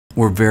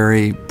We're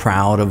very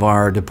proud of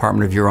our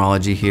Department of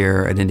Urology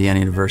here at Indiana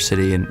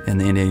University and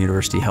the Indiana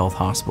University Health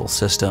Hospital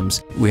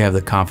systems. We have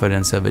the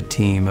confidence of a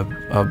team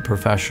of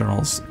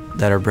professionals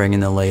that are bringing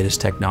the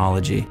latest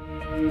technology.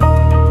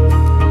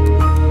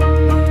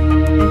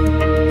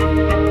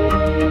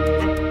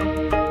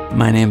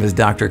 My name is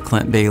Dr.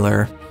 Clint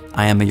Baylor.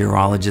 I am a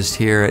urologist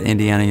here at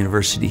Indiana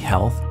University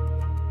Health.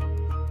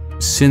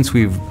 Since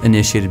we've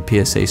initiated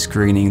PSA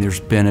screening, there's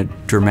been a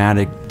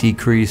dramatic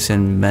decrease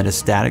in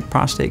metastatic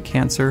prostate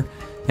cancer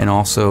and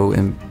also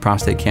in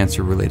prostate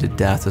cancer-related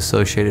death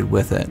associated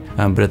with it.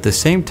 But at the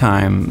same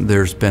time,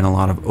 there's been a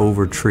lot of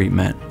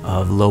over-treatment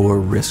of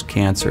lower-risk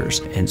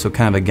cancers. And so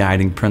kind of a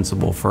guiding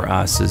principle for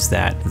us is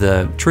that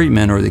the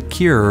treatment or the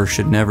cure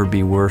should never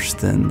be worse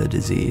than the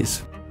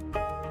disease.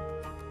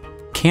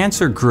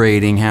 Cancer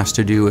grading has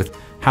to do with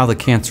how the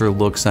cancer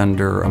looks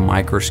under a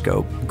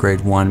microscope, grade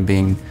 1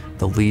 being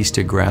the least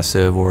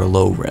aggressive or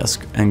low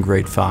risk, and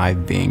grade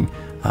 5 being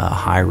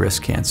high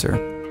risk cancer.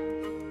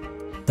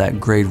 That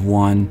grade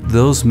 1,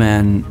 those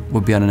men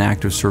would be on an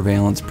active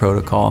surveillance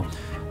protocol.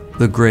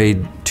 The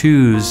grade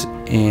 2s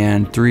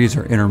and 3s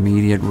are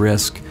intermediate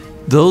risk.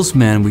 Those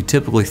men, we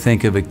typically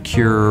think of a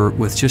cure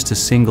with just a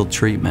single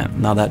treatment.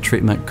 Now that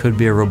treatment could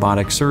be a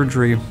robotic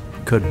surgery,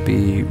 could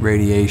be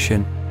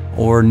radiation,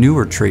 or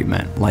newer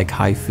treatment like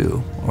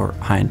HIFU or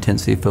high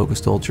intensity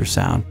focused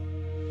ultrasound.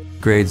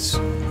 Grades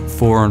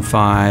 4 and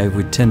 5,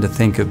 we tend to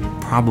think of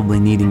probably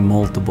needing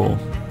multiple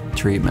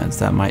treatments.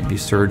 That might be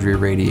surgery,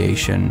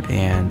 radiation,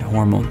 and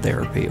hormone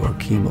therapy or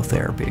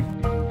chemotherapy.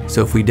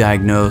 So if we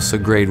diagnose a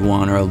grade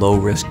 1 or a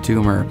low-risk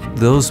tumor,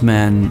 those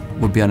men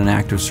would be on an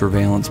active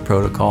surveillance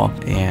protocol,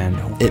 and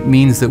it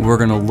means that we're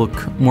going to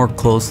look more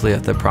closely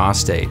at the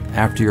prostate.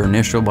 After your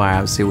initial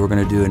biopsy, we're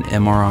going to do an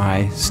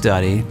MRI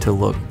study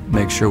to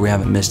make sure we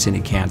haven't missed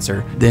any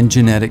cancer, then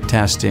genetic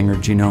testing or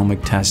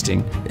genomic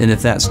testing. And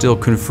if that still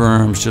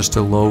confirms just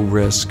a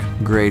low-risk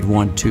grade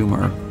 1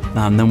 tumor,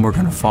 then we're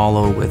going to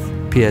follow with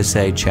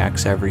PSA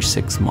checks every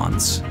 6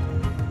 months.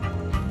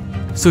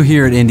 So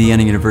here at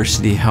Indiana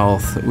University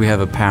Health, we have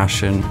a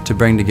passion to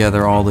bring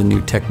together all the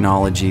new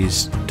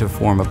technologies to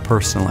form a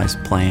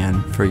personalized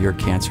plan for your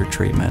cancer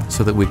treatment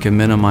so that we can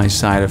minimize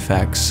side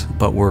effects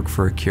but work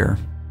for a cure.